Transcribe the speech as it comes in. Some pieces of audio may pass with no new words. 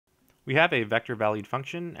We have a vector valued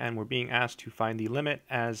function and we're being asked to find the limit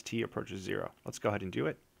as t approaches 0. Let's go ahead and do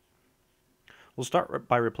it. We'll start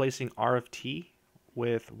by replacing r of t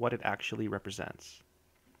with what it actually represents.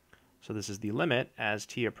 So this is the limit as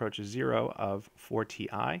t approaches 0 of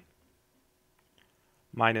 4ti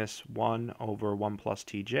minus 1 over 1 plus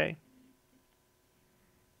tj,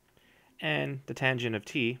 and the tangent of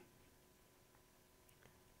t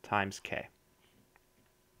times k.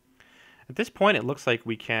 At this point, it looks like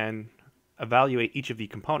we can evaluate each of the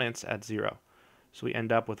components at 0. So we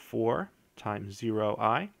end up with 4 times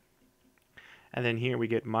 0i, and then here we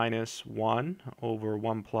get minus 1 over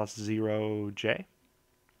 1 plus 0j,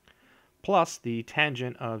 plus the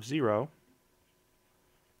tangent of 0,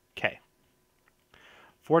 k.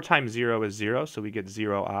 4 times 0 is 0, so we get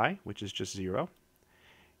 0i, which is just 0.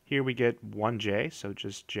 Here we get 1j, so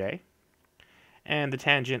just j. And the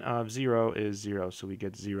tangent of 0 is 0, so we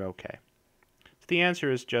get 0k. So the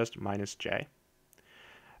answer is just minus j. I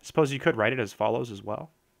suppose you could write it as follows as well.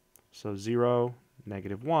 So 0,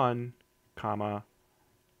 negative 1, comma,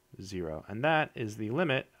 0. And that is the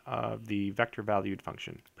limit of the vector valued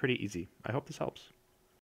function. Pretty easy. I hope this helps.